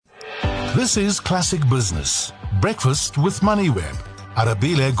This is Classic Business. Breakfast with MoneyWeb.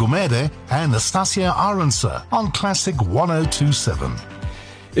 Arabile Gumede and Nastasia Aronsa on Classic 102.7.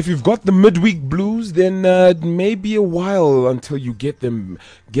 If you've got the midweek blues, then it may be a while until you get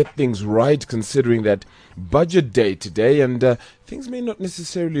things right, considering that budget day today, and things may not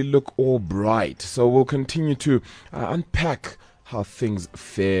necessarily look all bright. So we'll continue to unpack how things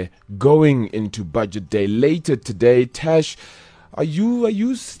fare going into budget day later today. Tash, are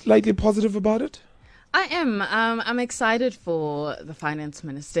you slightly positive about it? I am. I'm excited for the finance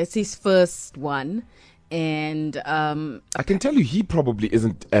minister. It's his first one. And I can tell you he probably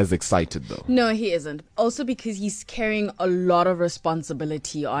isn't as excited though. No, he isn't. Also because he's carrying a lot of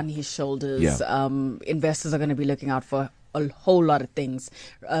responsibility on his shoulders. Yeah. Investors are going to be looking out for a whole lot of things.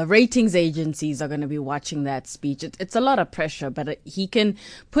 Ratings agencies are going to be watching that speech. It's a lot of pressure, but he can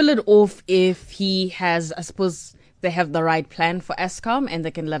pull it off if he has, I suppose, they have the right plan for Eskom, and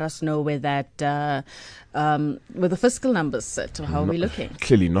they can let us know where that where the fiscal numbers sit. How are we looking?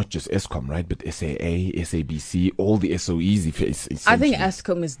 Clearly not just Eskom, right? But SAA, SABC, all the SOEs. I think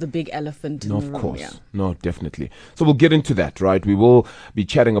Eskom is the big elephant in the room. Of course. Yeah. No, definitely. So we'll get into that, right? We will be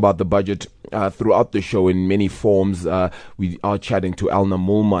chatting about the budget throughout the show in many forms. We are chatting to Elna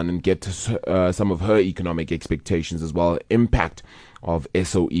Mulman and get to, some of her economic expectations as well, impact of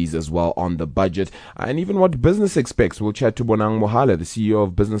SOEs as well on the budget, and even what business expects. We'll chat to Bonang Mohale, the CEO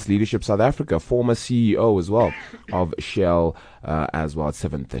of Business Leadership South Africa, former CEO as well of Shell as well at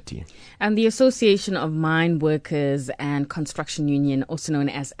 7:30. And the Association of Mine Workers and Construction Union, also known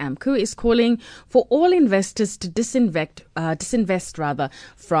as AMCU, is calling for all investors to disinvest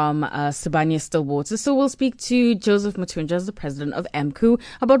from Sibanye-Stillwater. So we'll speak to Joseph Mathunja, the president of AMCU,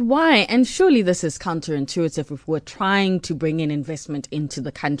 about why. And surely this is counterintuitive if we're trying to bring in investment into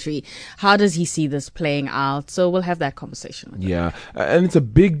the country. How does he see this playing out? So we'll have that conversation with him. Yeah, and it's a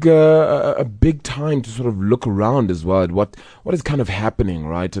big time to sort of look around as well at what is kind of happening,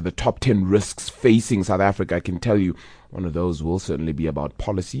 right? The top 10 risks facing South Africa. I can tell you one of those will certainly be about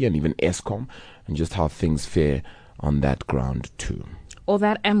policy and even Eskom and just how things fare on that ground too. All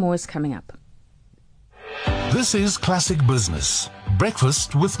that and more is coming up. This is Classic Business.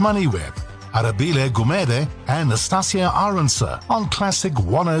 Breakfast with MoneyWeb. Arabile Gumede and Nastasia Aronsa on Classic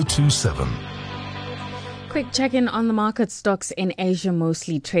 102.7. Quick check-in on the market. Stocks in Asia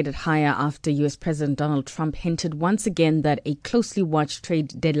mostly traded higher after US President Donald Trump hinted once again that a closely watched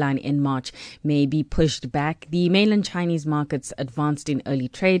trade deadline in March may be pushed back. The mainland Chinese markets advanced in early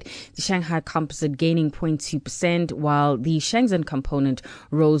trade, the Shanghai Composite gaining 0.2%, while the Shenzhen component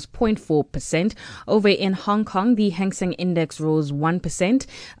rose 0.4%. Over in Hong Kong, the Hang Seng Index rose 1%.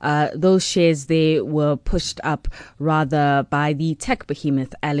 Those shares there were pushed up rather by the tech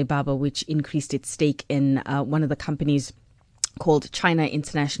behemoth Alibaba, which increased its stake in one of the companies called China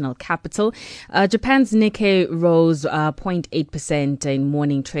International Capital. Japan's Nikkei rose 0.8% in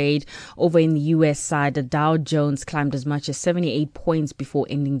morning trade. Over in the US side, the Dow Jones climbed as much as 78 points before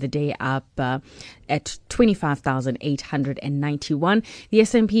ending the day up at 25,891. The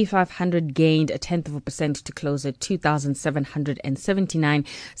S&P 500 gained 0.1% to close at 2,779.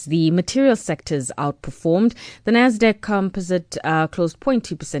 So the material sectors outperformed. The Nasdaq Composite closed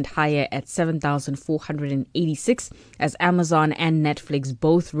 0.2% higher at 7,486 as Amazon and Netflix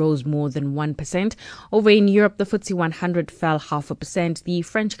both rose more than 1%. Over in Europe, the FTSE 100 fell 0.5%. The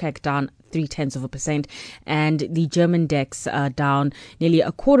French CAC down 0.3%, and the German DAX down nearly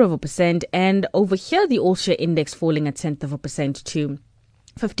 0.25%. And over here, the All-Share Index falling 0.1% to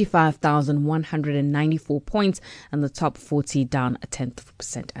 55,194 points, and the top 40 down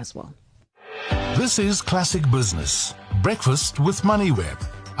 0.1% as well. This is Classic Business. Breakfast with MoneyWeb.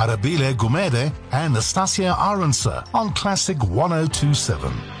 Arabile Gumede and Nastasia Aronsa on Classic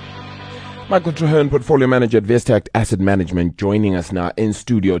 102.7. Michael Traherne, Portfolio Manager at Vestact Asset Management, joining us now in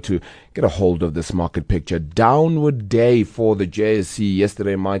studio to get a hold of this market picture. Downward day for the JSE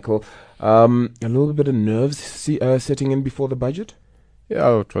yesterday, Michael. A little bit of nerves setting in before the budget?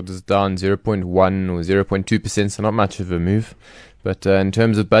 Yeah, it was down 0.1 or 0.2%, so not much of a move. But in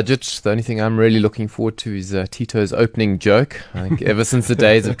terms of budget, the only thing I'm really looking forward to is Tito's opening joke. I think ever since the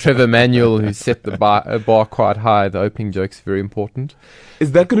days of Trevor Manuel, who set the bar quite high, the opening joke's very important.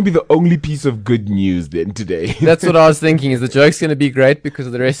 Is that going to be the only piece of good news then today? That's what I was thinking, is the joke's going to be great because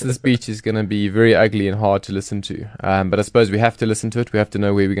the rest of the speech is going to be very ugly and hard to listen to. But I suppose we have to listen to it. We have to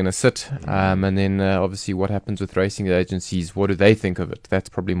know where we're going to sit. And then obviously what happens with racing agencies, what do they think of it? That's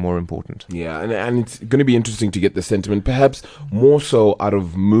probably more important. Yeah, and it's going to be interesting to get the sentiment, perhaps more so out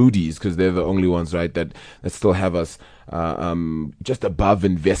of Moody's, because they're the only ones, right, that still have us just above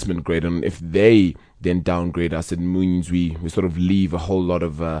investment grade, and if they then downgrade us, it means we sort of leave a whole lot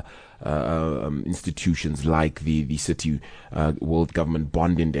of institutions like the Citi World Government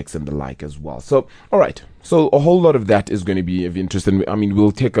Bond Index and the like as well. So, all right. So a whole lot of that is going to be of interest. And I mean,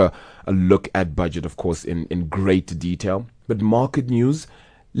 we'll take a look at budget, of course, in great detail. But market news,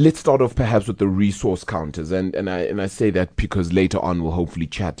 let's start off perhaps with the resource counters. And I say that because later on we'll hopefully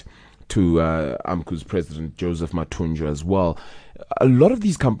chat to AMCU's president, Joseph Mathunjwa, as well. A lot of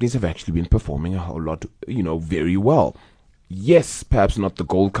these companies have actually been performing a whole lot, very well. Yes, perhaps not the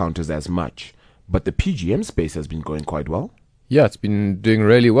gold counters as much, but the PGM space has been going quite well. Yeah, it's been doing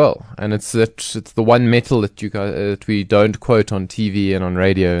really well, and it's the one metal that you guys that we don't quote on TV and on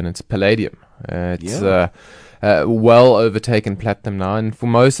radio, and it's palladium. Well overtaken platinum now, and for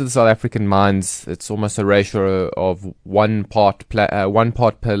most of the South African mines, it's almost a ratio of 1 part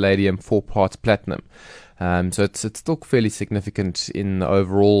palladium, 4 parts platinum. So it's still fairly significant in the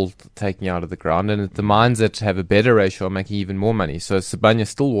overall taking out of the ground, and the mines that have a better ratio are making even more money. So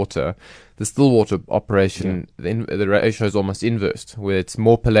Sibanye-Stillwater, the Stillwater operation, the ratio is almost inversed, where it's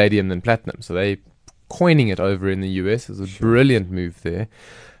more palladium than platinum. So they're coining it over in the US. It's a brilliant move there.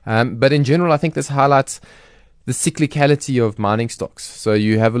 But in general, I think this highlights the cyclicality of mining stocks. So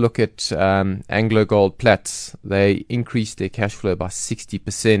you have a look at Anglo Gold Platts. They increased their cash flow by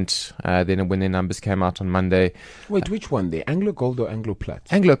 60% then when their numbers came out on Monday. Wait, which one? The Anglo Gold or Anglo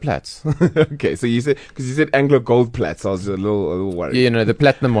Platts? Anglo Platts. Okay, so you said Anglo Gold Platts, I was a little worried. Yeah, the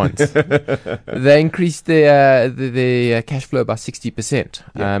platinum ones. They increased their cash flow by 60%.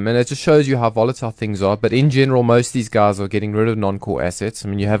 Yeah. And it just shows you how volatile things are. But in general, most of these guys are getting rid of non-core assets. I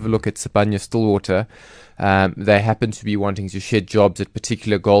mean, you have a look at Sibanye-Stillwater. They happen to be wanting to shed jobs at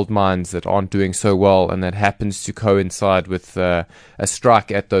particular gold mines that aren't doing so well, and that happens to coincide with a strike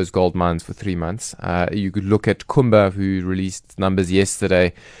at those gold mines for 3 months. You could look at Kumba, who released numbers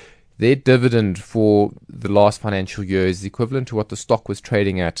yesterday. Their dividend for the last financial year is equivalent to what the stock was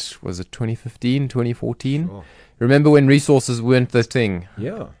trading at. Was it 2015, 2014? Sure. Remember when resources weren't the thing?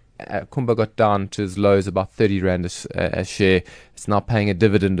 Yeah. Kumba got down to as low as about 30 Rand a share. It's now paying a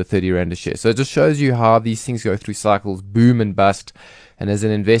dividend of 30 Rand a share. So it just shows you how these things go through cycles, boom and bust. And as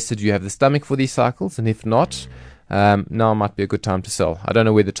an investor, do you have the stomach for these cycles? And if not, now might be a good time to sell. I don't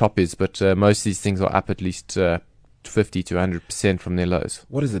know where the top is, but most of these things are up at least 50 to 100% from their lows.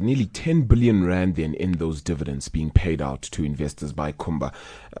 What is it? Nearly 10 billion Rand then in those dividends being paid out to investors by Kumba.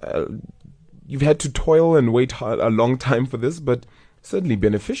 You've had to toil and wait a long time for this, but certainly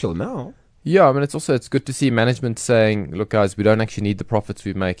beneficial now. Yeah, I mean, it's good to see management saying, look, guys, we don't actually need the profits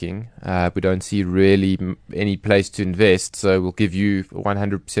we're making. We don't see really any place to invest, so we'll give you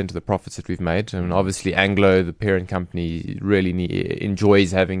 100% of the profits that we've made. And obviously, Anglo, the parent company, really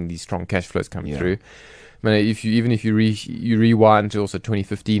enjoys having these strong cash flows coming through. I mean, if you rewind to also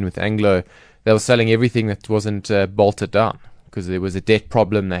 2015 with Anglo, they were selling everything that wasn't bolted down, because there was a debt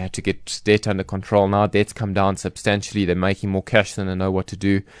problem. They had to get debt under control. Now debt's come down substantially. They're making more cash than they know what to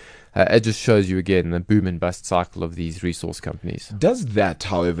do. It just shows you again the boom and bust cycle of these resource companies. Does that,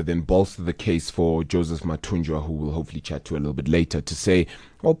 however, then bolster the case for Joseph Mathunjwa, who we'll hopefully chat to a little bit later, to say,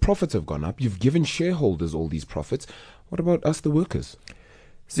 well, profits have gone up. You've given shareholders all these profits. What about us, the workers?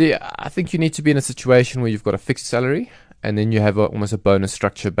 See, I think you need to be in a situation where you've got a fixed salary, and then you have almost a bonus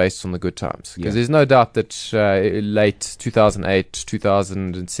structure based on the good times. Because there's no doubt that late 2008,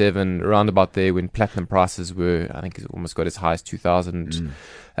 2007, around about there when platinum prices were, I think it almost got as high as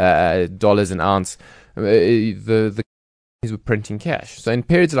 $2,000 an ounce, the companies were printing cash. So in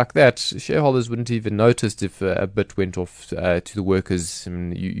periods like that, shareholders wouldn't even notice if a bit went off to the workers. I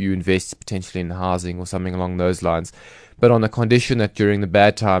mean, you invest potentially in housing or something along those lines. But on the condition that during the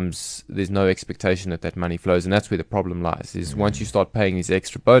bad times, there's no expectation that money flows. And that's where the problem lies, is once you start paying these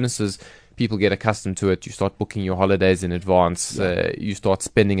extra bonuses, people get accustomed to it. You start booking your holidays in advance. You start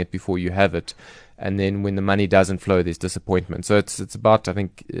spending it before you have it. And then when the money doesn't flow, there's disappointment. So it's about, I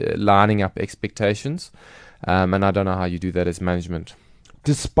think, lining up expectations. And I don't know how you do that as management.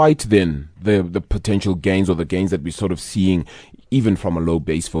 Despite then the potential gains, or the gains that we're sort of seeing even from a low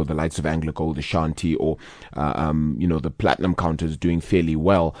base for the likes of Anglo Gold, Ashanti, or the platinum counters doing fairly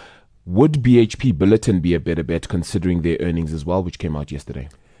well, would BHP Billiton be a better bet considering their earnings as well, which came out yesterday?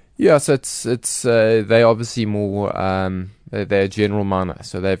 Yeah, so it's they obviously more they're a general miner,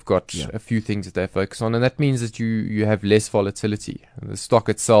 so they've got a few things that they focus on, and that means that you have less volatility. The stock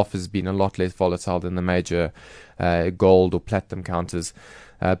itself has been a lot less volatile than the major gold or platinum counters.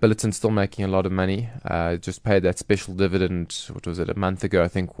 Billiton's still making a lot of money. Just paid that special dividend, what was it, a month ago, I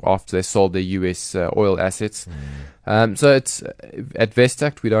think, after they sold their US oil assets. So it's at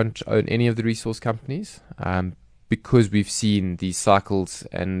Vestact, we don't own any of the resource companies. because we've seen these cycles,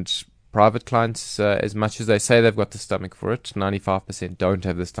 and private clients, as much as they say they've got the stomach for it, 95% don't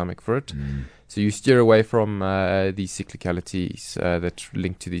have the stomach for it. So you steer away from these cyclicalities that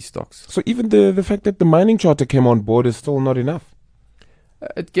link to these stocks. So even the fact that the mining charter came on board is still not enough.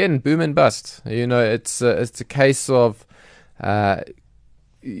 Again, boom and bust. It's a case of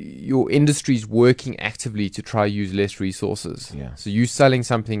your industry's working actively to try use less resources. Yeah. So you're selling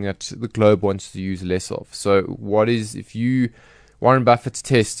something that the globe wants to use less of. So Warren Buffett's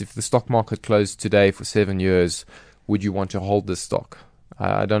test, if the stock market closed today for 7 years, would you want to hold this stock?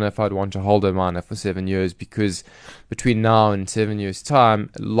 I don't know if I'd want to hold a miner for 7 years, because between now and 7 years'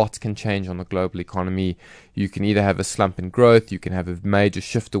 time, lots can change on the global economy. You can either have a slump in growth, you can have a major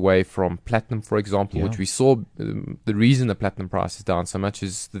shift away from platinum, for example, which we saw. The reason the platinum price is down so much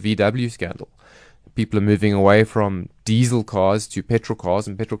is the VW scandal. People are moving away from diesel cars to petrol cars,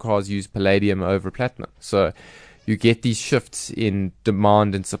 and petrol cars use palladium over platinum. So you get these shifts in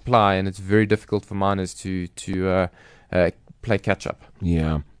demand and supply, and it's very difficult for miners to play catch up.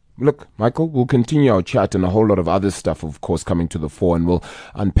 Yeah. Look, Michael, we'll continue our chat and a whole lot of other stuff, of course, coming to the fore, and we'll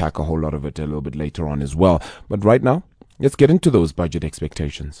unpack a whole lot of it a little bit later on as well. But right now, let's get into those budget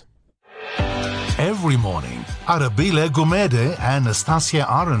expectations. Every morning, Arabile Gumede and Nastasia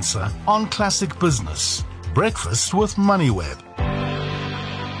Arendse on Classic Business. Breakfast with MoneyWeb.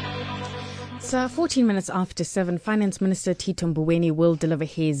 It's 14 minutes after 7. Finance Minister Tito Mboweni will deliver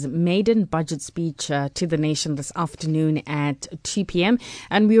his maiden budget speech to the nation this afternoon at 2 p.m.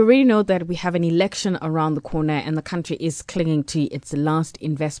 And we already know that we have an election around the corner and the country is clinging to its last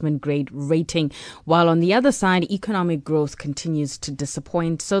investment grade rating, while on the other side, economic growth continues to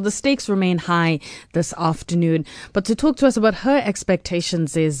disappoint. So the stakes remain high this afternoon. But to talk to us about her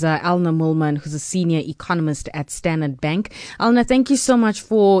expectations is Elna Moolman, who's a senior economist at Standard Bank. Elna, thank you so much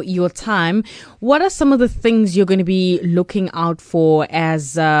for your time. What are some of the things you're going to be looking out for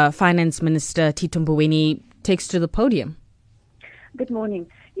as Finance Minister Tito Mboweni takes to the podium? Good morning.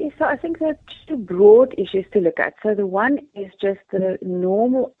 Yes, so I think there are two broad issues to look at. So the one is just the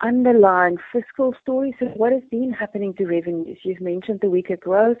normal underlying fiscal story. So what has been happening to revenues? You've mentioned the weaker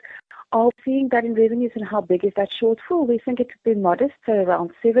growth. Are we seeing that in revenues, and how big is that shortfall? We think it could be modest, so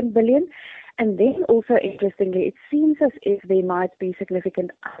around 7 billion. And then also, interestingly, it seems as if there might be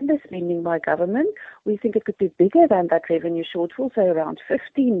significant underspending by government. We think it could be bigger than that revenue shortfall, so around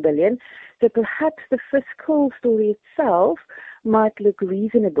 15 billion. So perhaps the fiscal story itself might look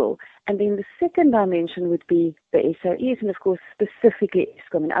reasonable. And then the second dimension would be the SOEs, and of course specifically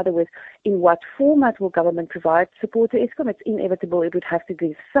Eskom. In other words, in what format will government provide support to Eskom? It's inevitable it would have to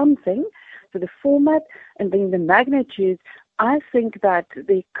do something. So the format and then the magnitude, I think that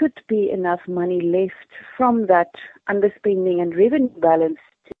there could be enough money left from that underspending and revenue balance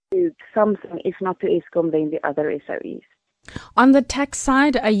to something, if not to Eskom, then the other SOEs. On the tax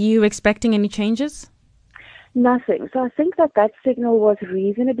side, are you expecting any changes? Nothing. So I think that signal was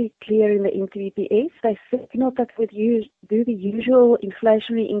reasonably clear in the NTBPS. They signaled that would do the usual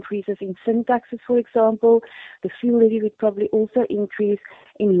inflationary increases in sin taxes, for example. The fuel levy would probably also increase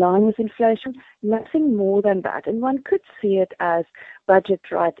in line with inflation. Nothing more than that. And one could see it as budget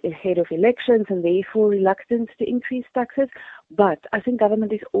right ahead of elections and therefore reluctance to increase taxes. But I think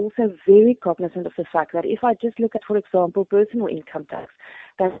government is also very cognizant of the fact that if I just look at, for example, personal income tax,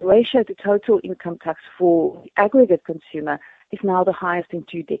 that ratio to total income tax for the aggregate consumer is now the highest in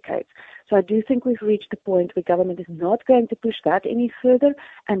 2 decades. So I do think we've reached a point where government is not going to push that any further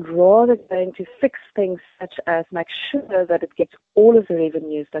and rather going to fix things such as make sure that it gets all of the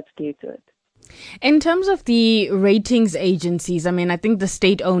revenues that's due to it. In terms of the ratings agencies, I mean, I think the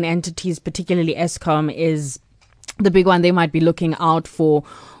state-owned entities, particularly Eskom, is the big one they might be looking out for.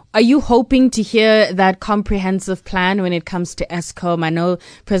 Are you hoping to hear that comprehensive plan when it comes to Eskom? I know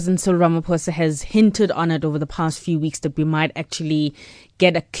President Cyril Ramaphosa has hinted on it over the past few weeks that we might actually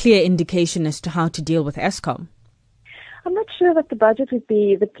get a clear indication as to how to deal with Eskom. I'm not sure that the budget would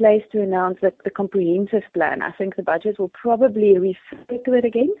be the place to announce the comprehensive plan. I think the budget will probably refer to it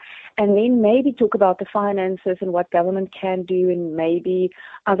again and then maybe talk about the finances and what government can do and maybe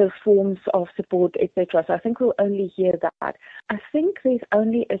other forms of support, etc. So I think we'll only hear that. I think there's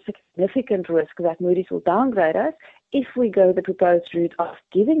only a significant risk that Moody's will downgrade us if we go the proposed route of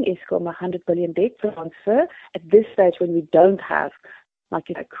giving Eskom a 100 billion debt transfer at this stage when we don't have like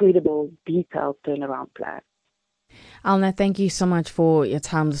a credible, detailed turnaround plan. Alna, thank you so much for your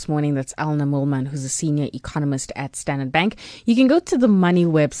time this morning. That's Alna Mulman, who's a senior economist at Standard Bank. You can go to the Money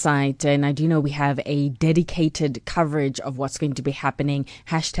website, and I do know we have a dedicated coverage of what's going to be happening.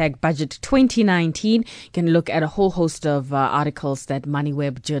 #Budget 2019. You can look at a whole host of articles that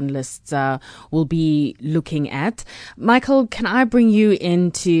MoneyWeb journalists will be looking at. Michael, can I bring you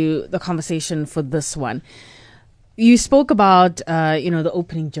into the conversation for this one? You spoke about, the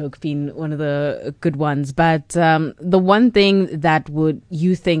opening joke being one of the good ones, but the one thing that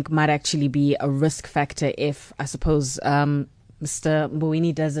you think might actually be a risk factor if, I suppose, Mr.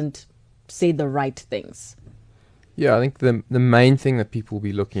 Mboweni doesn't say the right things. Yeah, I think the main thing that people will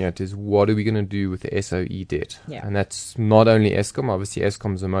be looking at is what are we going to do with the SOE debt? Yeah. And that's not only Eskom, obviously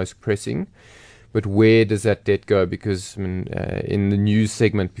Eskom's the most pressing, but where does that debt go? Because in the news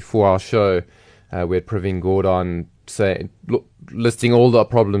segment before our show, we had Pravin Gordhan listing all the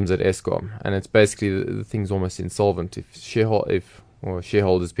problems at Eskom, and it's basically the thing's almost insolvent. If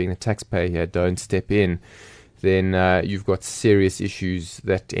shareholders being the taxpayer here don't step in, then you've got serious issues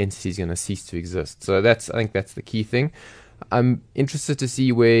that entity is going to cease to exist. So I think that's the key thing. I'm interested to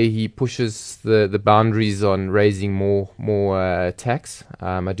see where he pushes the boundaries on raising more tax.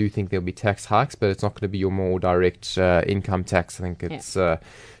 I do think there'll be tax hikes, but it's not going to be your more direct income tax. I think it's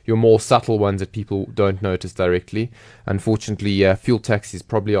your more subtle ones that people don't notice directly. Unfortunately, fuel tax is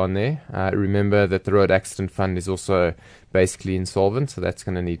probably on there. Remember that the road accident fund is also basically insolvent, so that's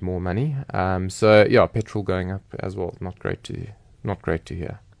going to need more money. Petrol going up as well. Not great to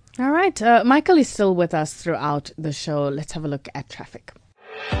hear. All right. Michael is still with us throughout the show. Let's have a look at traffic.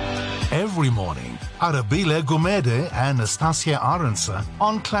 Every morning, Arabile Gumede and Nastasia Arendse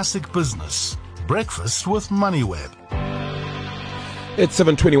on Classic Business. Breakfast with MoneyWeb. It's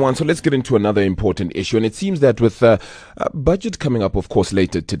 7:21, so let's get into another important issue. And it seems that with budget coming up, of course,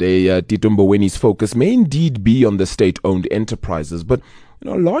 later today, Tito Mboweni's focus may indeed be on the state-owned enterprises. But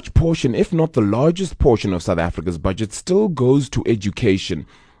a large portion, if not the largest portion of South Africa's budget, still goes to education.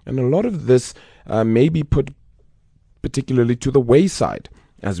 And a lot of this may be put particularly to the wayside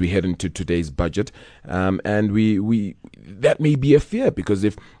as we head into today's budget. And we that may be a fear, because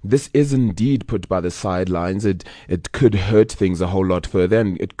if this is indeed put by the sidelines, it could hurt things a whole lot further,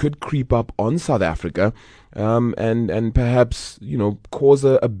 and it could creep up on South Africa and perhaps, cause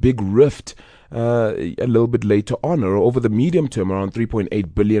a big rift a little bit later on, or over the medium term. Around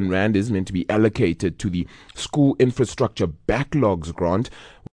 3.8 billion rand is meant to be allocated to the School Infrastructure Backlogs Grant.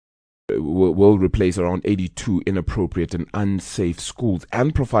 Will replace around 82 inappropriate and unsafe schools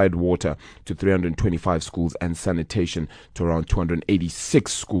and provide water to 325 schools and sanitation to around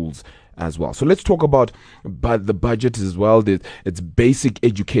 286 schools as well. So let's talk about the budget as well, its basic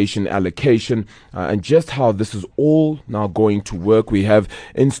education allocation, and just how this is all now going to work. We have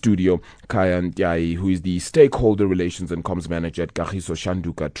in studio Kaya Ntyai, who is the Stakeholder Relations and Comms Manager at Kagiso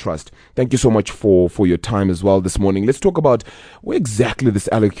Shanduka Trust. Thank you so much for your time as well this morning. Let's talk about where exactly this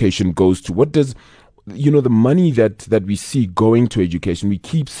allocation goes to. What does the money that we see going to education? We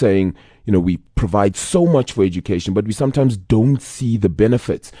keep saying, we provide so much for education, but we sometimes don't see the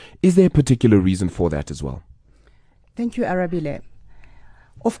benefits. Is there a particular reason for that as well? Thank you, Arabile.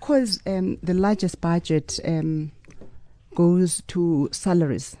 Of course, the largest budget goes to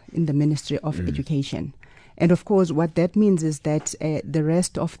salaries in the Ministry of Education. And of course, what that means is that the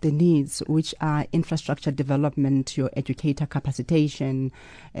rest of the needs, which are infrastructure development, your educator capacitation,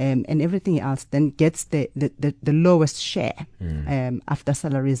 and everything else, then gets the lowest share after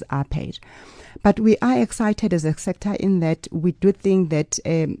salaries are paid. But we are excited as a sector in that we do think that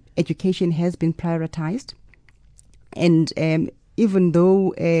education has been prioritized. And even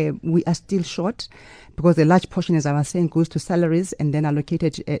though we are still short, because a large portion, as I was saying, goes to salaries and then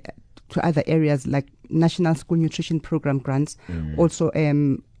allocated to other areas like National School Nutrition Program grants also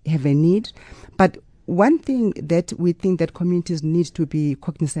have a need. But one thing that we think that communities need to be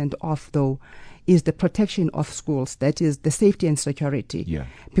cognizant of, though, is the protection of schools, that is the safety and security. Yeah.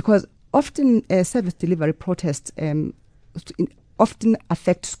 Because often service delivery protests often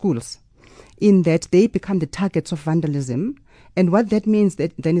affect schools in that they become the targets of vandalism. And what that means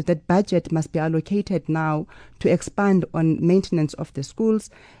then is that budget must be allocated now to expand on maintenance of the schools,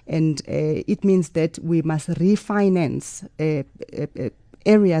 and it means that we must refinance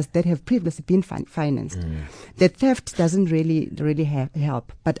areas that have previously been financed. The theft doesn't really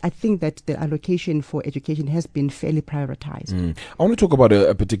help, but I think that the allocation for education has been fairly prioritized. I want to talk about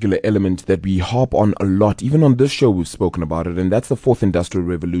a particular element that we harp on a lot. Even on this show, we've spoken about it, and that's the fourth industrial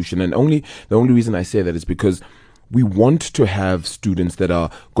revolution. And the only reason I say that is because we want to have students that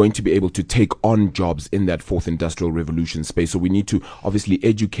are going to be able to take on jobs in that fourth industrial revolution space. So we need to obviously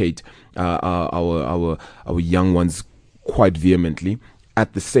educate our young ones quite vehemently.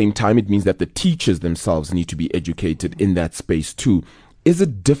 At the same time, it means that the teachers themselves need to be educated in that space too. Is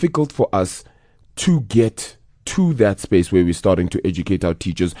it difficult for us to get to that space where we're starting to educate our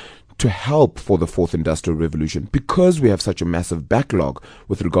teachers to help for the fourth industrial revolution, because we have such a massive backlog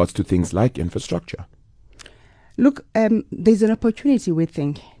with regards to things like infrastructure? Look, there's an opportunity, we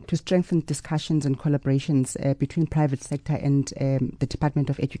think, to strengthen discussions and collaborations between private sector and the Department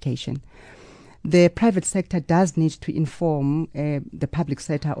of Education. The private sector does need to inform the public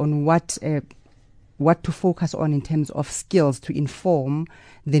sector on what to focus on in terms of skills to inform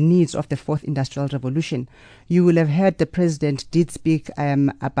the needs of the fourth industrial revolution. You will have heard the president did speak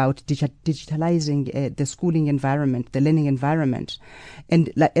about digitalizing the schooling environment, the learning environment.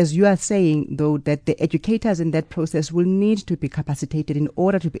 And as you are saying, though, that the educators in that process will need to be capacitated in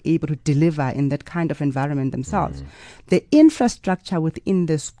order to be able to deliver in that kind of environment themselves. The infrastructure within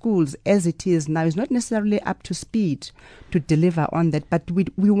the schools as it is now is not necessarily up to speed to deliver on that, but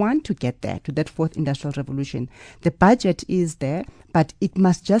we want to get there, to that fourth industrial revolution. The budget is there, but it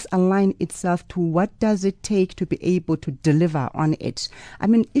must just align itself to what does it take to be able to deliver on it. I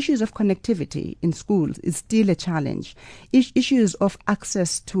mean, issues of connectivity in schools is still a challenge. Issues of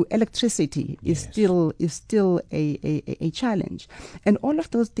access to electricity is still a challenge. And all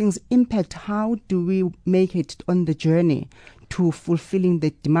of those things impact how do we make it on the journey to fulfilling the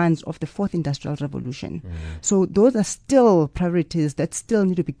demands of the fourth industrial revolution. So those are still priorities that still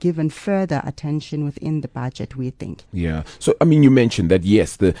need to be given further attention within the budget, we think. Yeah. So, I mean, you mentioned that,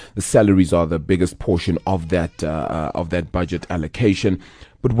 yes, the salaries are the biggest portion of that budget allocation.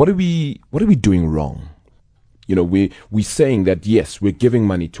 But what are we doing wrong? You know, we're saying that, yes, we're giving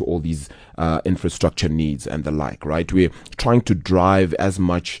money to all these infrastructure needs and the like, right? We're trying to drive as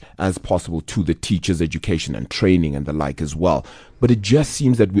much as possible to the teachers' education and training and the like as well. But it just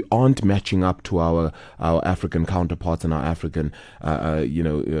seems that we aren't matching up to our African counterparts and our African,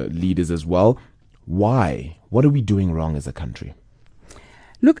 leaders as well. Why? What are we doing wrong as a country?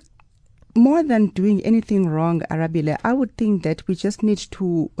 Look, more than doing anything wrong, Arabile, I would think that we just need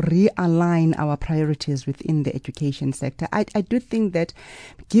to realign our priorities within the education sector. I do think that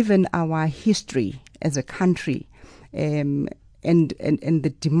given our history as a country and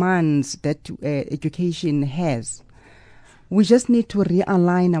the demands that education has, we just need to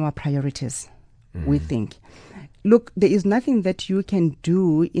realign our priorities, we think. Look, there is nothing that you can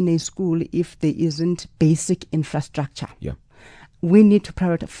do in a school if there isn't basic infrastructure. Yeah. We need to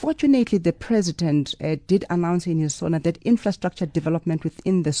prioritize. Fortunately, the president did announce in his SONA that infrastructure development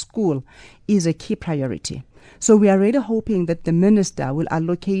within the school is a key priority. So we are really hoping that the minister will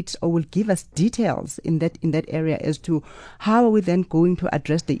allocate or will give us details in that area as to how are we then going to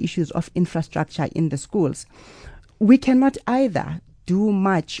address the issues of infrastructure in the schools. We cannot either do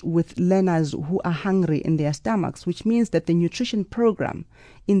much with learners who are hungry in their stomachs, which means that the nutrition program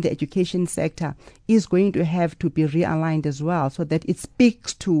in the education sector is going to have to be realigned as well, so that it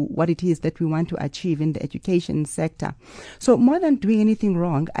speaks to what it is that we want to achieve in the education sector. So more than doing anything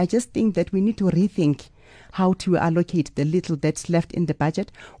wrong, I just think that we need to rethink how to allocate the little that's left in the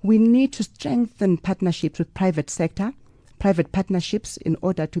budget. We need to strengthen partnerships with private partnerships in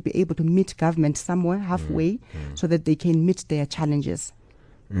order to be able to meet government somewhere halfway so that they can meet their challenges.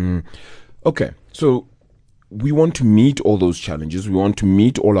 Okay, so we want to meet all those challenges. We want to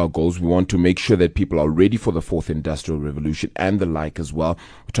meet all our goals. We want to make sure that people are ready for the fourth industrial revolution and the like as well.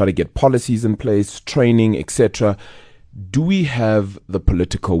 We try to get policies in place, training, etc. Do we have the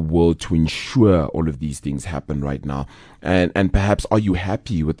political will to ensure all of these things happen right now? And perhaps, are you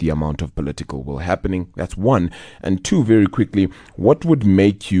happy with the amount of political will happening? That's one. And two, very quickly, what would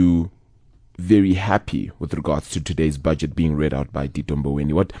make you very happy with regards to today's budget being read out by Tito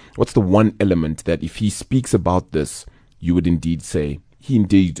Mboweni? What's the one element that if he speaks about this, you would indeed say he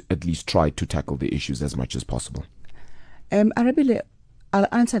indeed at least tried to tackle the issues as much as possible? Arabile, I'll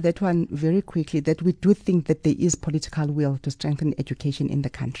answer that one very quickly, that we do think that there is political will to strengthen education in the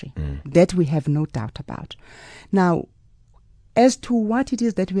country. That we have no doubt about. Now, as to what it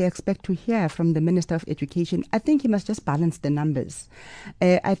is that we expect to hear from the Minister of Education, I think he must just balance the numbers.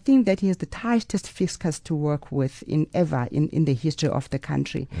 I think that he has the tightest fiscus to work with in the history of the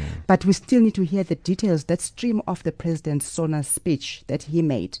country. But we still need to hear the details that stream off the President's SONA speech that he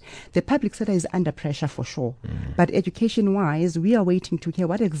made. The public sector is under pressure for sure. But education-wise, we are waiting to hear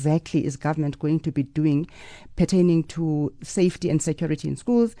what exactly is government going to be doing pertaining to safety and security in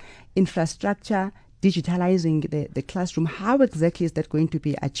schools, infrastructure, digitalizing the classroom, how exactly is that going to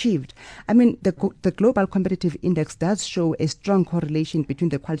be achieved? I mean, the Global Competitive Index does show a strong correlation between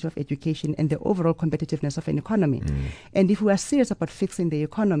the quality of education and the overall competitiveness of an economy. And if we are serious about fixing the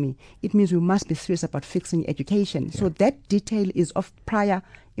economy, it means we must be serious about fixing education. So that detail is of prior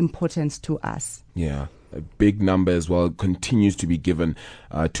importance to us. Yeah. A big number as well continues to be given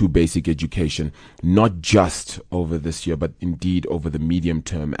to basic education, not just over this year, but indeed over the medium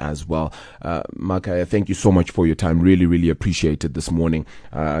term as well. Makaya, thank you so much for your time. Really, really appreciate it this morning.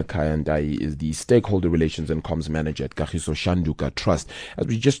 Kaya Ndai is the Stakeholder Relations and Comms Manager at Kagiso Shanduka Trust. As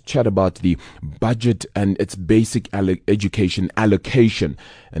we just chat about the budget and its basic education allocation,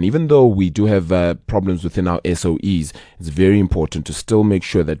 and even though we do have problems within our SOEs, it's very important to still make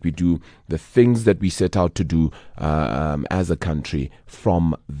sure that we do the things that we set out to do as a country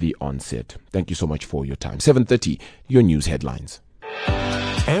from the onset. Thank you so much for your time. 7:30, your news headlines.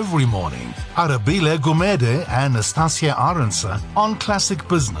 Every morning, Arabile Gumede and Nastasia Aronsa on Classic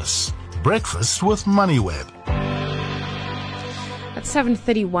Business. Breakfast with MoneyWeb. At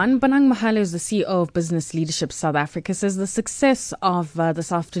 7:31, Bonang Mahalo is the CEO of Business Leadership South Africa, says the success of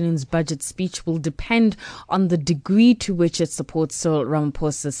this afternoon's budget speech will depend on the degree to which it supports Cyril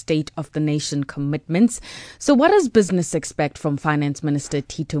Ramaphosa's State of the Nation commitments. So what does business expect from Finance Minister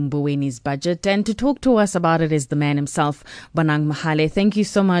Tito Mbowene's budget? And to talk to us about it is the man himself, Bonang Mahalo. Thank you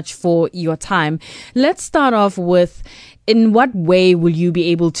so much for your time. Let's start off with, in what way will you be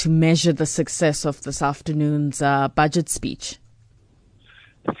able to measure the success of this afternoon's budget speech?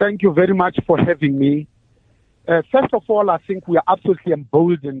 Thank you very much for having me. First of all, I think we are absolutely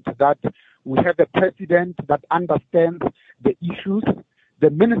emboldened that we have a president that understands the issues,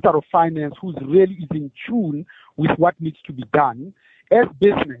 the Minister of Finance who's really is in tune with what needs to be done. As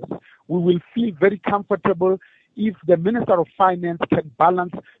business, we will feel very comfortable if the Minister of Finance can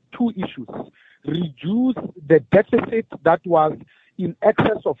balance two issues. Reduce the deficit that was in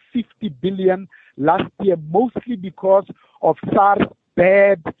excess of 50 billion last year, mostly because of SARS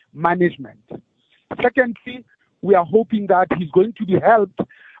bad management. Secondly, we are hoping that he's going to be helped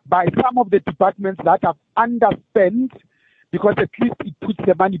by some of the departments that have underspent, because at least it puts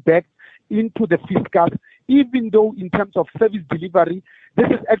the money back into the fiscal, even though in terms of service delivery, this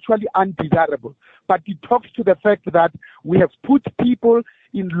is actually undesirable. But it talks to the fact that we have put people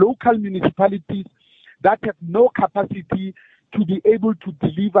in local municipalities that have no capacity to be able to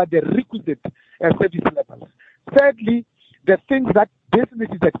deliver the requisite service levels. Thirdly, the things that business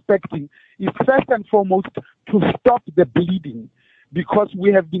is expecting is first and foremost to stop the bleeding, because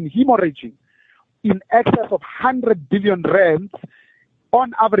we have been hemorrhaging in excess of 100 billion rands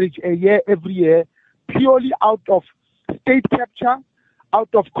on average a year, every year, purely out of state capture, out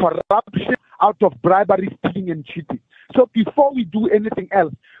of corruption, out of bribery, stealing and cheating. So before we do anything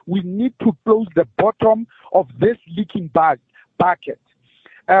else, we need to close the bottom of this leaking bucket.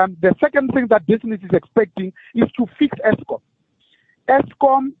 The second thing that business is expecting is to fix Eskom.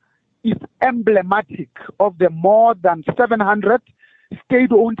 Eskom is emblematic of the more than 700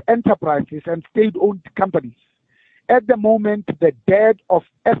 state-owned enterprises and state-owned companies. At the moment, the debt of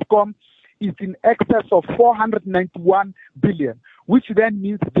Eskom is in excess of 491 billion, which then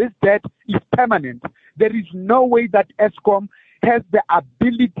means this debt is permanent. There is no way that Eskom has the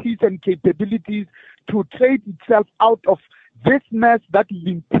abilities and capabilities to trade itself out of this mess that has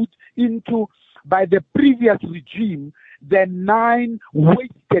been put into by the previous regime, the 9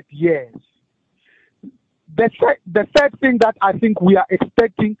 wasted years. The third thing that I think we are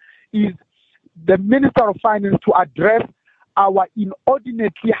expecting is the Minister of Finance to address our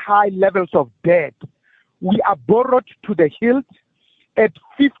inordinately high levels of debt. We are borrowed to the hilt at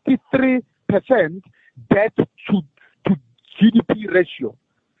 53% debt to GDP ratio.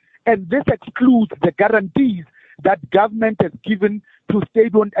 And this excludes the guarantees that government has given to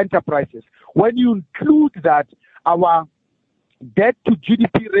state-owned enterprises. When you include that, our debt to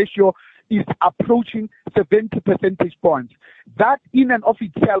GDP ratio is approaching 70 percentage points. That in and of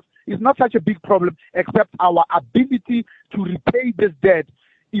itself is not such a big problem, except our ability to repay this debt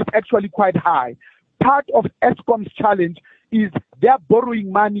is actually quite high. Part of Eskom's challenge is they're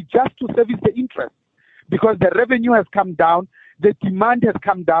borrowing money just to service the interest, because the revenue has come down, the demand has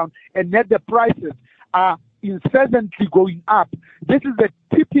come down, and yet the prices are incessantly going up. This is the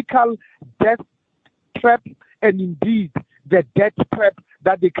typical debt trap, and indeed the debt trap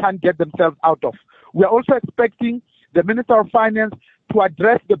that they can't get themselves out of. We are also expecting the Minister of Finance to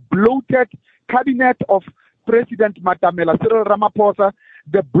address the bloated cabinet of President Matamela Cyril Ramaphosa,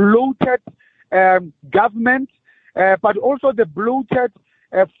 the bloated government, but also the bloated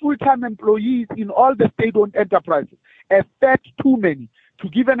full-time employees in all the state-owned enterprises. A third too many. To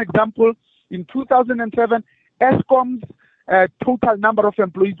give an example, In 2007, Eskom's total number of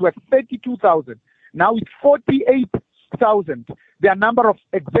employees were 32,000. Now it's 48,000. Their number of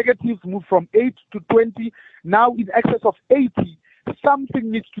executives moved from 8 to 20, now in excess of 80. Something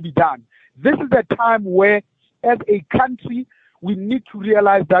needs to be done. This is a time where, as a country, we need to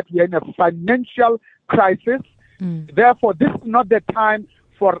realize that we are in a financial crisis. Therefore, this is not the time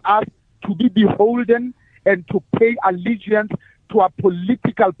for us to be beholden and to pay allegiance to our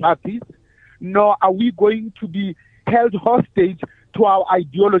political parties, nor are we going to be held hostage to our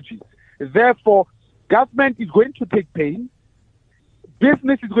ideologies. Therefore, government is going to take pain.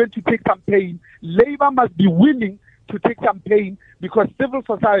 Business is going to take some pain. Labor must be willing to take some pain, because civil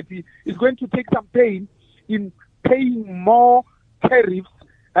society is going to take some pain in paying more tariffs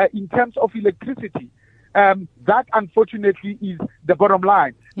in terms of electricity. That, unfortunately, is the bottom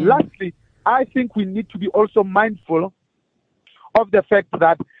line. Lastly, I think we need to be also mindful of the fact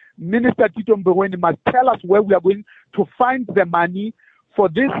that Minister Tito Mboweni must tell us where we are going to find the money for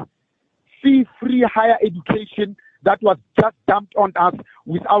this fee-free higher education that was just dumped on us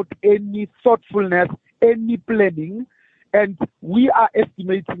without any thoughtfulness, any planning. And we are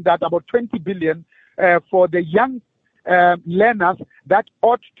estimating that about 20 billion for the young learners that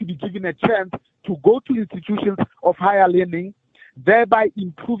ought to be given a chance to go to institutions of higher learning, thereby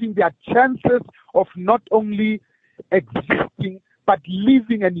improving their chances of not only existing, but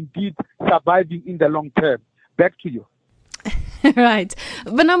living and indeed surviving in the long term. Back to you. Right.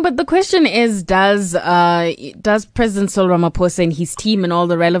 But the question is, does President Cyril Ramaphosa and his team and all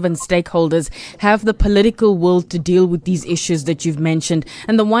the relevant stakeholders have the political will to deal with these issues that you've mentioned?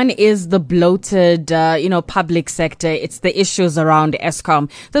 And the one is the bloated, public sector. It's the issues around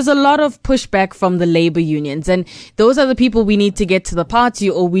Eskom. There's a lot of pushback from the labor unions, and those are the people we need to get to the party,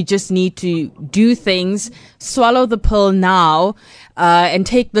 or we just need to do things, swallow the pill now, and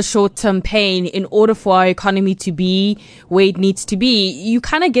take the short-term pain in order for our economy to be where it needs to be. You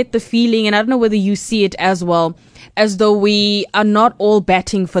kind of get the feeling, and I don't know whether you see it as well, as though we are not all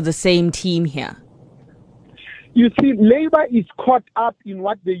batting for the same team here. You see, Labour is caught up in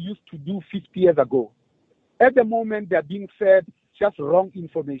what they used to do 50 years ago. At the moment, they're being fed just wrong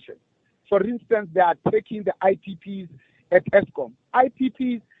information. For instance, they are taking the IPPs at Eskom.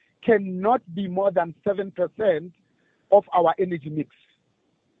 IPPs cannot be more than 7% of our energy mix.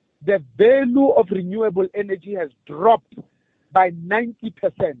 The value of renewable energy has dropped by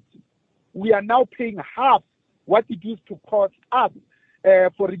 90%. We are now paying half what it used to cost us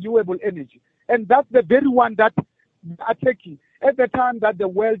for renewable energy. And that's the very one that we are taking at the time that the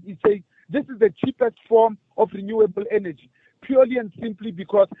world is saying this is the cheapest form of renewable energy, purely and simply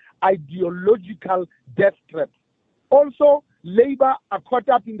because ideological death traps. Also, Labour are caught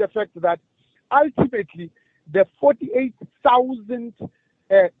up in the fact that ultimately the 48,000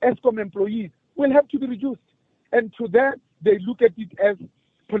 Eskom employees will have to be reduced. And to that, they look at it as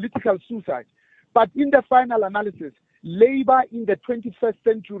political suicide. But in the final analysis, Labour in the 21st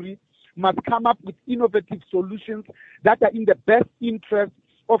century must come up with innovative solutions that are in the best interest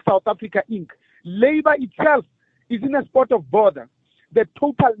of South Africa Inc. Labour itself is in a spot of bother. The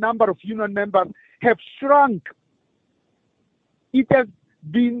total number of union members have shrunk. It has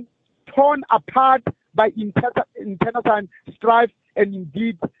been torn apart by internecine strife and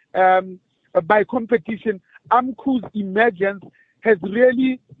indeed by competition. AMCU's emergence has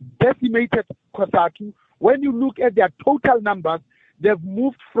really decimated COSATU. When you look at their total numbers, they've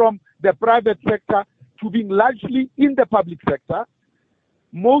moved from the private sector to being largely in the public sector.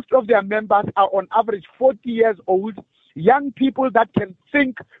 Most of their members are on average 40 years old. Young people that can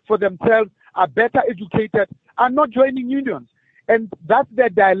think for themselves, are better educated, are not joining unions. And that's the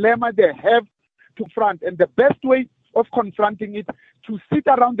dilemma they have to front. And the best way of confronting it, to sit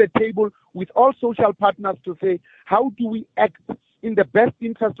around the table with all social partners to say, how do we act in the best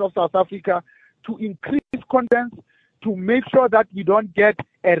interest of South Africa to increase confidence, to make sure that we don't get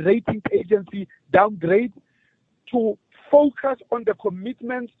a rating agency downgrade, to focus on the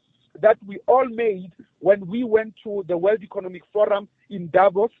commitments that we all made when we went to the World Economic Forum in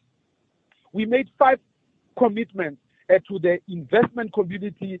Davos. We made 5 commitments to the investment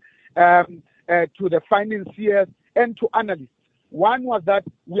community, to the financiers, and to analysts. One was that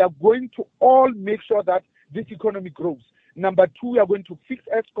we are going to all make sure that this economy grows. Number 2, we are going to fix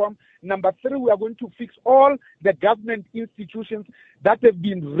Eskom. Number 3, we are going to fix all the government institutions that have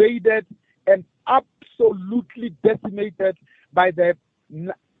been raided and absolutely decimated by the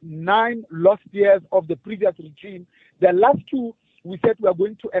 9 lost years of the previous regime. The last 2, we said we are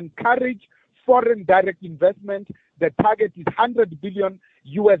going to encourage foreign direct investment. The target is $100 billion.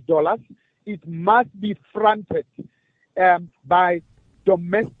 It must be fronted by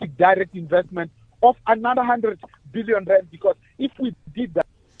domestic direct investment of another 100 billion rand, because if we did that,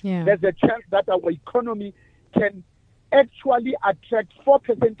 there's a chance that our economy can actually attract 4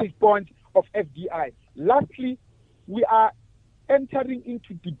 percentage points of FDI. Lastly, we are entering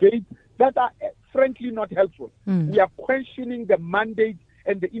into debates that are frankly not helpful. We are questioning the mandate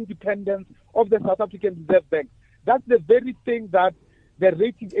and the independence of the South African Reserve Bank. That's the very thing that the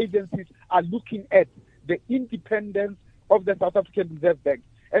rating agencies are looking at, the independence of the South African Reserve Bank.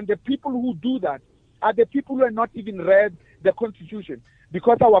 And the people who do that are the people who have not even read the Constitution,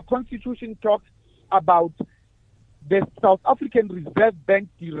 because our Constitution talks about the South African Reserve Bank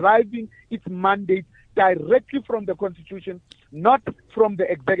deriving its mandate directly from the Constitution, not from the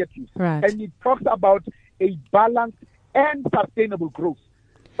executive. Right. And it talks about a balanced and sustainable growth.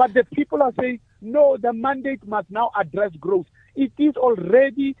 But the people are saying, no, the mandate must now address growth. It is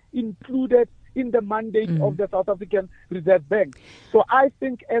already included in the mandate of the South African Reserve Bank. So I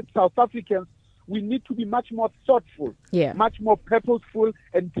think as South Africans, we need to be much more thoughtful, much more purposeful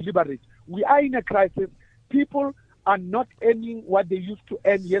and deliberate. We are in a crisis. People are not earning what they used to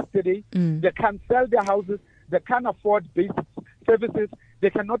earn yesterday. They can't sell their houses. They can't afford basic services. They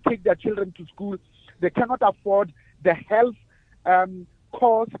cannot take their children to school. They cannot afford the health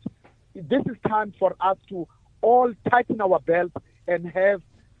costs. This is time for us to all tighten our belts and have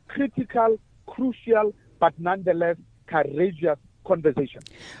critical, crucial, but nonetheless courageous conversation.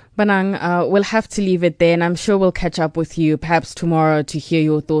 Bonang, we'll have to leave it there, and I'm sure we'll catch up with you perhaps tomorrow to hear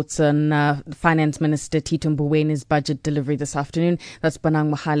your thoughts on Finance Minister Tito Mbowene's budget delivery this afternoon. That's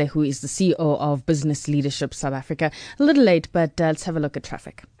Bonang Mohale, who is the CEO of Business Leadership South Africa. A little late, but let's have a look at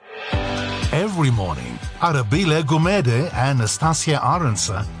traffic. Every morning, Arabile Gumede and Nastasia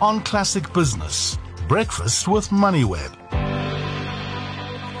Arendse on Classic Business. Breakfast with MoneyWeb.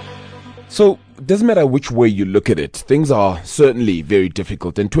 So, it doesn't matter which way you look at it, things are certainly very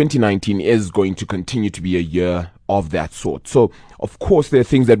difficult, and 2019 is going to continue to be a year of that sort. So, of course, there are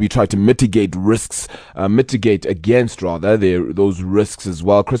things that we try to mitigate against those risks as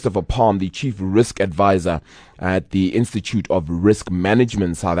well. Christopher Palm, the Chief Risk Advisor at the Institute of Risk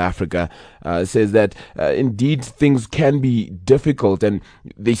Management South Africa, says that indeed things can be difficult, and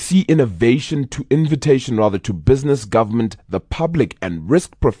they see invitation to business, government, the public, and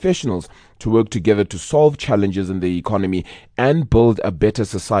risk professionals to work together to solve challenges in the economy and build a better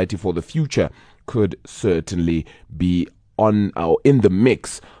society for the future could certainly be in the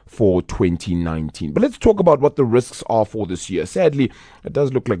mix for 2019. But let's talk about what the risks are for this year. Sadly, it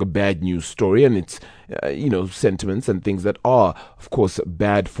does look like a bad news story, and it's sentiments and things that are, of course,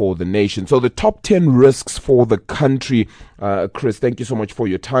 bad for the nation. So the top 10 risks for the country, Chris, thank you so much for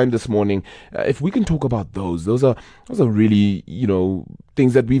your time this morning. If we can talk about those are really,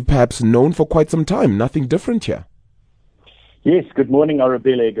 things that we've perhaps known for quite some time. Nothing different here. Yes, good morning,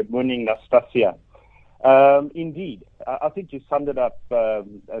 Arabile. Good morning, Nastasia. Indeed, I think you summed it up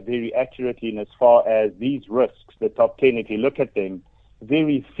very accurately in as far as these risks, the top 10, if you look at them,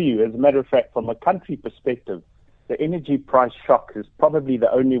 very few. As a matter of fact, from a country perspective, the energy price shock is probably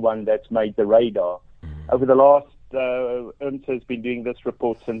the only one that's made the radar. Over the last, UNSA has been doing this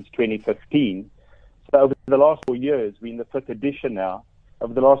report since 2015. So over the last 4 years, we're in the 5th edition now.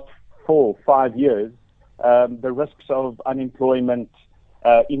 Over the last 5 years, the risks of unemployment,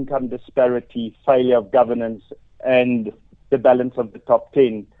 income disparity, failure of governance, and the balance of the top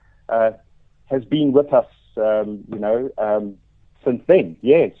 10 has been with us, since then.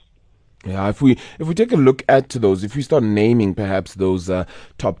 Yes. Yeah, if we take a look at those, if we start naming perhaps those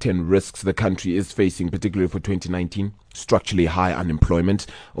top 10 risks the country is facing, particularly for 2019, structurally high unemployment,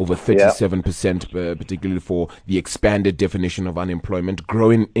 over 37%, particularly for the expanded definition of unemployment,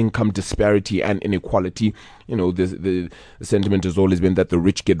 growing income disparity and inequality. The sentiment has always been that the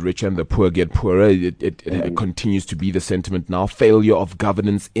rich get richer and the poor get poorer. It continues to be the sentiment now. Failure of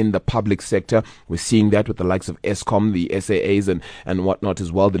governance in the public sector. We're seeing that with the likes of Eskom, the SAAs and whatnot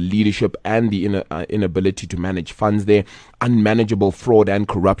as well. The leadership and the inability to manage funds there. Unmanageable fraud and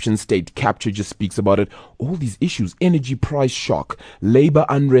corruption. State capture just speaks about it. All these issues, energy price shock, labor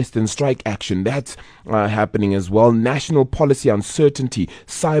unrest and strike action, that's happening as well. National policy uncertainty,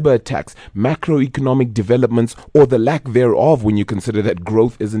 cyber attacks, macroeconomic developments or the lack thereof when you consider that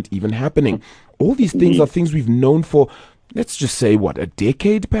growth isn't even happening. All these things are things we've known for, let's just say, a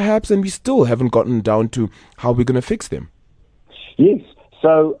decade perhaps, and we still haven't gotten down to how we're going to fix them. Yes.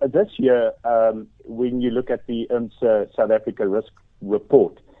 So this year, when you look at the UNSA South Africa Risk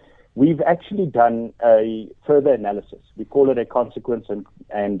Report, we've actually done a further analysis. We call it a consequence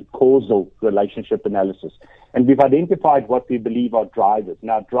and causal relationship analysis. And we've identified what we believe are drivers.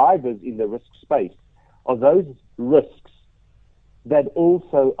 Now, drivers in the risk space are those risks that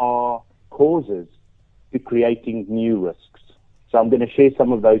also are causes to creating new risks. So I'm going to share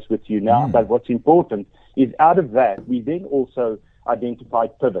some of those with you now. But what's important is out of that, we then also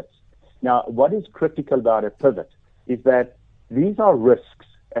identified pivots. Now, what is critical about a pivot is that these are risks,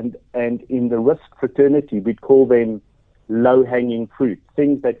 and in the risk fraternity, we'd call them low-hanging fruit,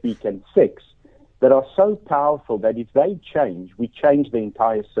 things that we can fix that are so powerful that if they change, we change the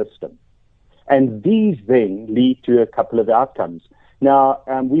entire system. And these then lead to a couple of outcomes. Now,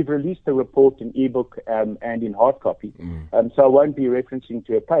 we've released a report in ebook and in hard copy, so I won't be referencing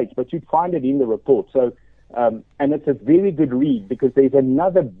to a page, but you'd find it in the report. So, and it's a very good read because there's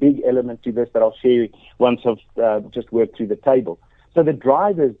another big element to this that I'll share once I've just worked through the table. So the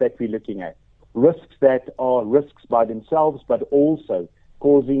drivers that we're looking at, risks that are risks by themselves, but also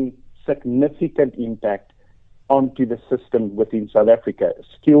causing significant impact onto the system within South Africa,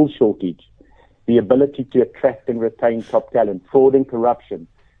 skill shortage, the ability to attract and retain top talent, fraud and corruption,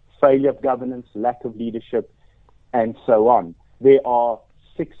 failure of governance, lack of leadership, and so on. There are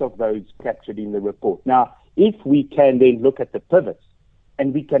 6 of those captured in the report. Now, if we can then look at the pivots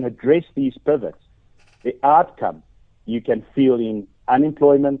and we can address these pivots, the outcome you can feel in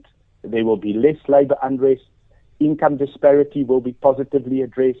unemployment, there will be less labor unrest, income disparity will be positively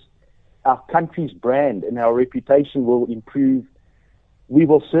addressed, our country's brand and our reputation will improve. We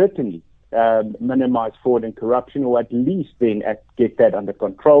will certainly minimize fraud and corruption, or at least then get that under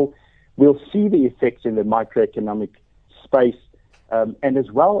control. We'll see the effects in the microeconomic space, and as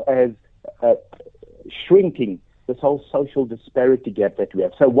well as shrinking this whole social disparity gap that we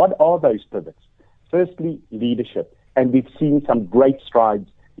have. So what are those pivots? Firstly, leadership, and we've seen some great strides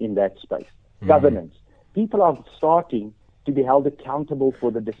in that space. Governance. People are starting to be held accountable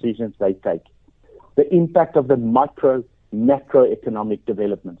for the decisions they take. The impact of the macroeconomic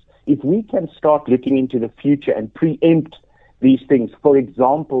developments. If we can start looking into the future and preempt these things, for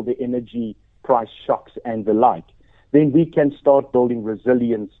example, the energy price shocks and the like, then we can start building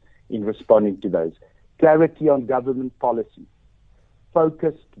resilience in responding to those. Clarity on government policy,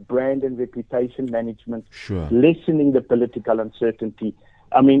 focused brand and reputation management, lessening the political uncertainty.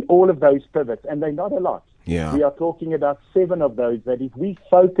 I mean, all of those pivots, and they're not a lot. Yeah. We are talking about 7 of those that if we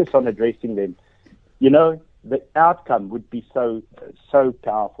focus on addressing them, the outcome would be so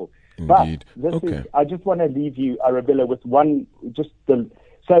powerful. Indeed. But I just want to leave you, Arabella, with one, this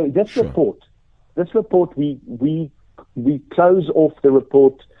report, we close off the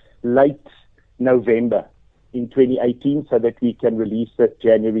report late November in 2018 so that we can release it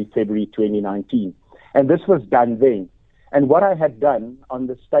January, February 2019. And this was done then. And what I had done on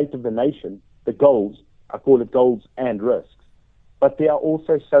the state of the nation, the goals, I call it goals and risks, but there are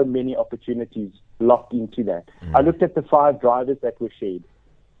also so many opportunities locked into that. I looked at the 5 drivers that were shared.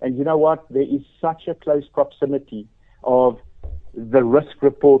 And you know what? There is such a close proximity of the risk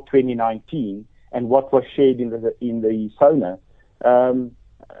report 2019 and what was shared in the SONA.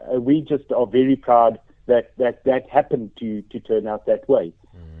 We just are very proud that happened to turn out that way.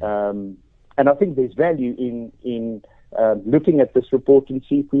 And I think there's value in looking at this report and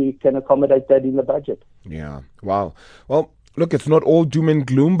see if we can accommodate that in the budget. Yeah. Wow. Well, look, it's not all doom and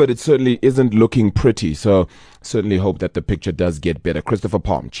gloom, but it certainly isn't looking pretty. So certainly hope that the picture does get better. Christopher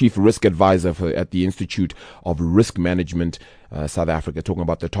Palm, Chief Risk Advisor at the Institute of Risk Management, South Africa, talking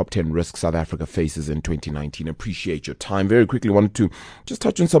about the top 10 risks South Africa faces in 2019. Appreciate your time. Very quickly, wanted to just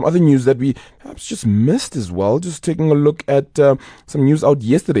touch on some other news that we perhaps just missed as well. Just taking a look at some news out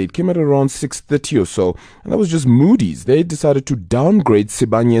yesterday. It came at around 6:30 or so, and that was just Moody's. They decided to downgrade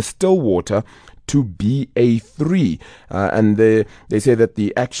Sibanye-Stillwater to BA3, and they say that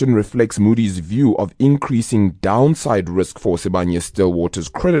the action reflects Moody's view of increasing downside risk for Sibanye-Stillwater's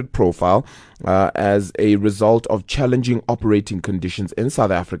credit profile as a result of challenging operating conditions in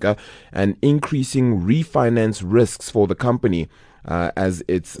South Africa and increasing refinance risks for the company as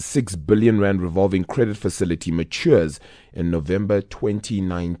its 6 billion rand revolving credit facility matures in November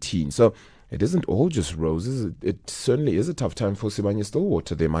 2019. So it isn't all just roses. It certainly is a tough time for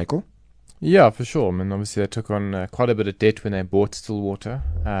Sibanye-Stillwater there, Michael. Yeah, for sure. I mean, obviously they took on quite a bit of debt when they bought Stillwater.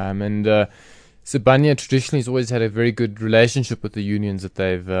 And Sibanye traditionally has always had a very good relationship with the unions that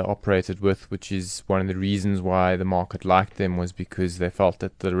they've operated with, which is one of the reasons why the market liked them, was because they felt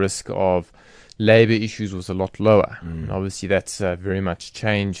that the risk of labor issues was a lot lower. And obviously that's very much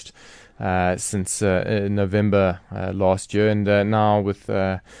changed since November last year. And now with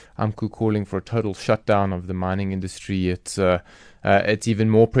AMCU calling for a total shutdown of the mining industry, it's even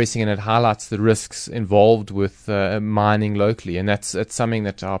more pressing, and it highlights the risks involved with mining locally. And it's something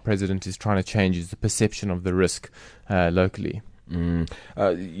that our president is trying to change, is the perception of the risk locally.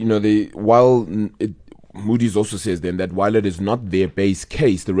 Moody's also says then that while it is not their base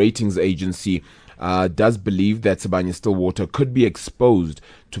case, the ratings agency does believe that Sibanye-Stillwater could be exposed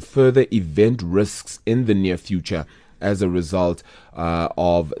to further event risks in the near future as a result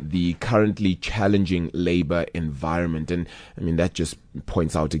of the currently challenging labor environment. And I mean, that just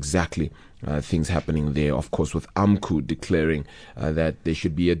points out exactly things happening there, of course, with AMCU declaring that there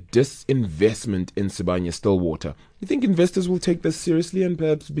should be a disinvestment in Sibanye-Stillwater. You think investors will take this seriously and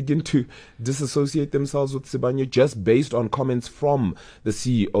perhaps begin to disassociate themselves with Sibanye just based on comments from the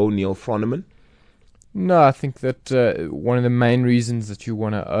CEO, Neil Froneman? No, I think that one of the main reasons that you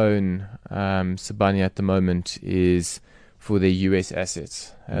want to own Sibanye at the moment is for their US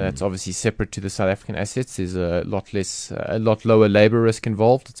assets. That's obviously separate to the South African assets. There's a lot lower labor risk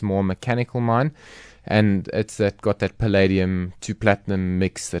involved. It's more a mechanical mine, and it's got that palladium to platinum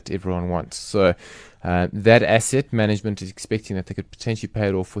mix that everyone wants. So that asset management is expecting that they could potentially pay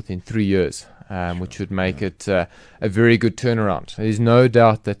it off within 3 years. Which would make it a very good turnaround. There's no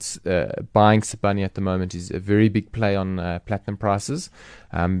doubt that buying Sibanye at the moment is a very big play on platinum prices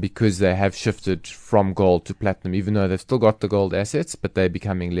because they have shifted from gold to platinum, even though they've still got the gold assets, but they're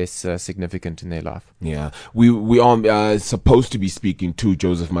becoming less significant in their life. Yeah, we are supposed to be speaking to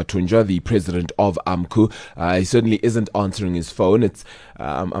Joseph Mathunja, the president of AMCU. He certainly isn't answering his phone. It's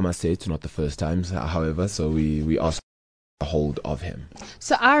I must say it's not the first time, however, so we ask hold of him.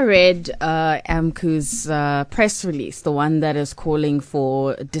 So I read AMCU's press release, the one that is calling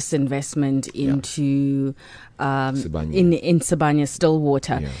for disinvestment into in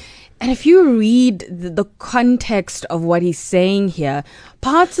Sibanye-Stillwater. Yeah. And if you read the context of what he's saying here,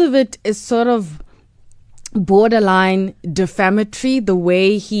 parts of it is sort of borderline defamatory. The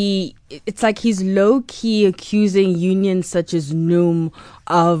way it's like he's low-key accusing unions such as NUM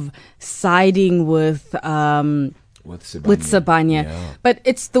of siding with Sibanye. Yeah. But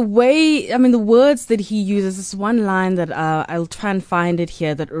it's the way, I mean, the words that he uses. This one line that I'll try and find it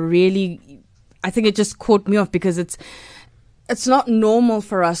here that really, I think it just caught me off because it's not normal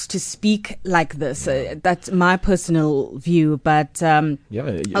for us to speak like this. That's my personal view, but I'll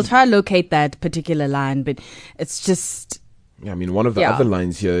try to locate that particular line, but it's just... Yeah, I mean, one of the other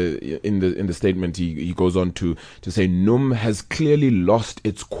lines here in the statement, he goes on to say, NUM has clearly lost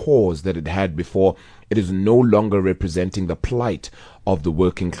its cause that it had before. It is no longer representing the plight of the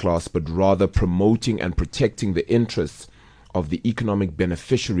working class, but rather promoting and protecting the interests of the economic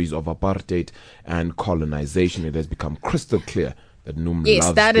beneficiaries of apartheid and colonization. It has become crystal clear that NUM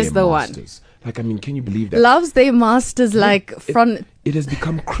loves that their is the masters. one. Like, I mean, can you believe that? Loves their masters, It has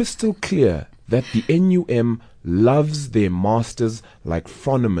become crystal clear that the NUM loves their masters like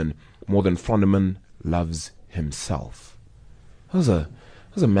Froneman more than Froneman loves himself. Those are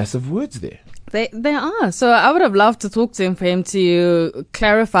massive words there. They are. So I would have loved to talk to him for him to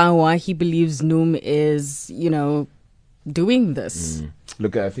clarify why he believes NUM is, doing this.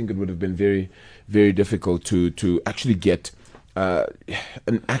 Look, I think it would have been very, very difficult to actually get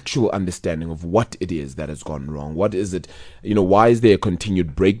an actual understanding of what it is that has gone wrong. What is it? Why is there a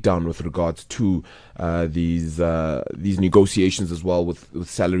continued breakdown with regards to these negotiations as well with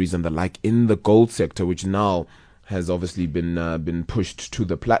salaries and the like in the gold sector, which now has obviously been pushed to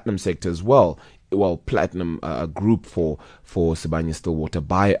the platinum sector as well. Well, platinum group for Sibanye-Stillwater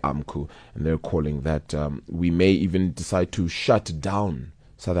by AMCU, and they're calling that we may even decide to shut down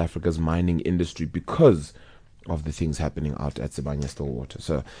South Africa's mining industry because of the things happening out at Sibanye-Stillwater.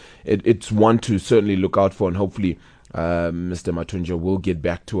 So it's one to certainly look out for, and hopefully Mr. Mathunja will get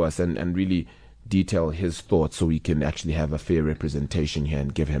back to us and really detail his thoughts so we can actually have a fair representation here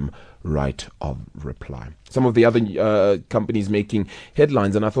and give him right of reply. Some of the other companies making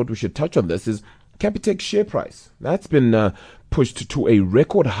headlines, and I thought we should touch on this, is Capitec's share price. That's been pushed to a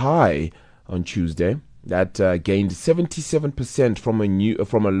record high on Tuesday. That gained 77% from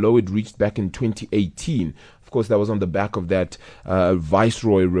a low it reached back in 2018. Of course, that was on the back of that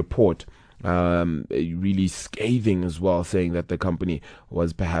Viceroy report, really scathing as well, saying that the company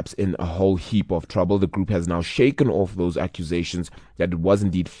was perhaps in a whole heap of trouble. The group has now shaken off those accusations that it was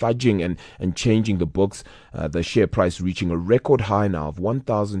indeed fudging and changing the books. The share price reaching a record high now of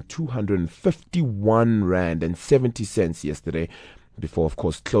 1,251 Rand and 70 cents yesterday, before, of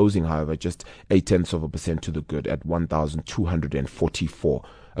course, closing, however, just 0.8% to the good at 1,244.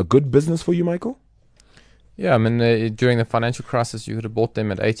 A good business for you, Michael? Yeah, I mean, during the financial crisis, you could have bought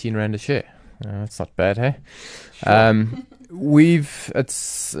them at 18 Rand a share. That's not bad, hey? Sure. We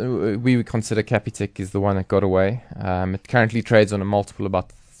consider Capitec is the one that got away. It currently trades on a multiple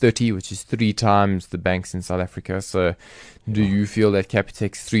about 30, which is 3 times the banks in South Africa. So do you feel that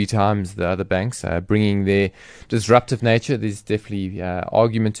Capitec's 3 times the other banks, bringing their disruptive nature? There's definitely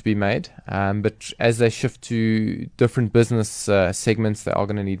argument to be made. But as they shift to different business segments, they are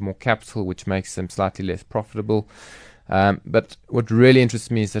going to need more capital, which makes them slightly less profitable. But what really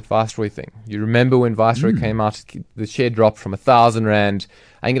interests me is that Viceroy thing. You remember when Viceroy came out, the share dropped from 1,000 Rand.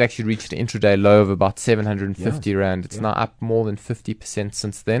 I think it actually reached an intraday low of about 750 Rand. It's now up more than 50%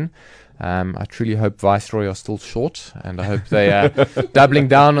 since then. I truly hope Viceroy are still short, and I hope they are doubling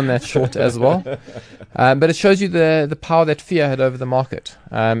down on that short as well. But it shows you the power that fear had over the market.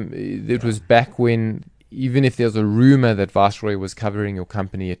 It was back when, even if there's a rumor that Viceroy was covering your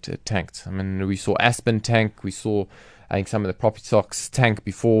company, it tanked. I mean, we saw Aspen tank, we saw, I think, some of the property stocks tank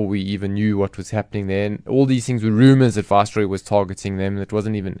before we even knew what was happening there. And all these things were rumors that Viceroy was targeting them. That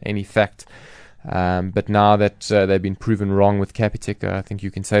wasn't even any fact. But now that they've been proven wrong with Capitec, I think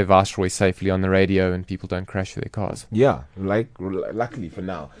you can say Viceroy safely on the radio and people don't crash their cars. Yeah, luckily for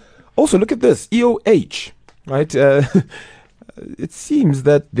now. Also, look at this, EOH, right? It seems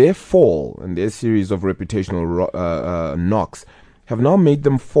that their fall and their series of reputational knocks have now made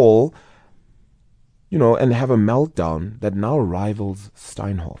them fall, and have a meltdown that now rivals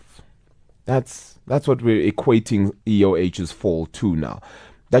Steinhoff. That's what we're equating EOH's fall to now.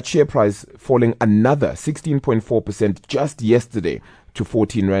 That share price falling another 16.4% just yesterday to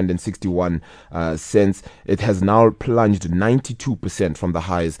 14 Rand and 61 cents. It has now plunged 92% from the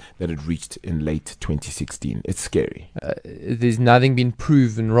highs that it reached in late 2016. It's scary. There's nothing been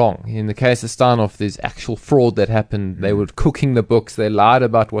proven wrong. In the case of Steinhoff, there's actual fraud that happened. They were cooking the books. They lied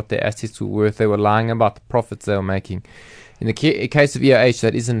about what their assets were worth. They were lying about the profits they were making. In the case of EOH,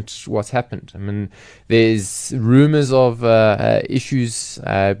 that isn't what's happened. I mean, there's rumors of issues,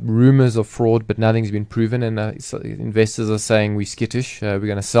 rumors of fraud, but nothing's been proven. And so investors are saying we're skittish. We're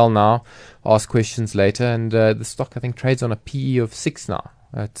going to sell now, ask questions later. And the stock, I think, trades on a PE of 6 now.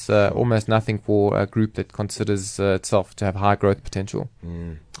 It's almost nothing for a group that considers itself to have high growth potential.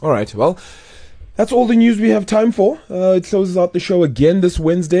 All right, well, that's all the news we have time for. It closes out the show again this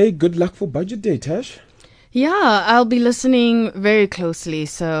Wednesday. Good luck for Budget Day, Tash. Yeah, I'll be listening very closely.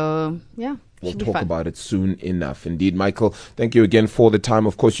 So, yeah. We'll talk about it soon enough. Indeed, Michael, thank you again for the time.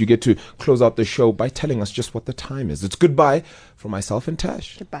 Of course, you get to close out the show by telling us just what the time is. It's goodbye from myself and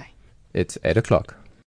Tash. Goodbye. It's 8 o'clock.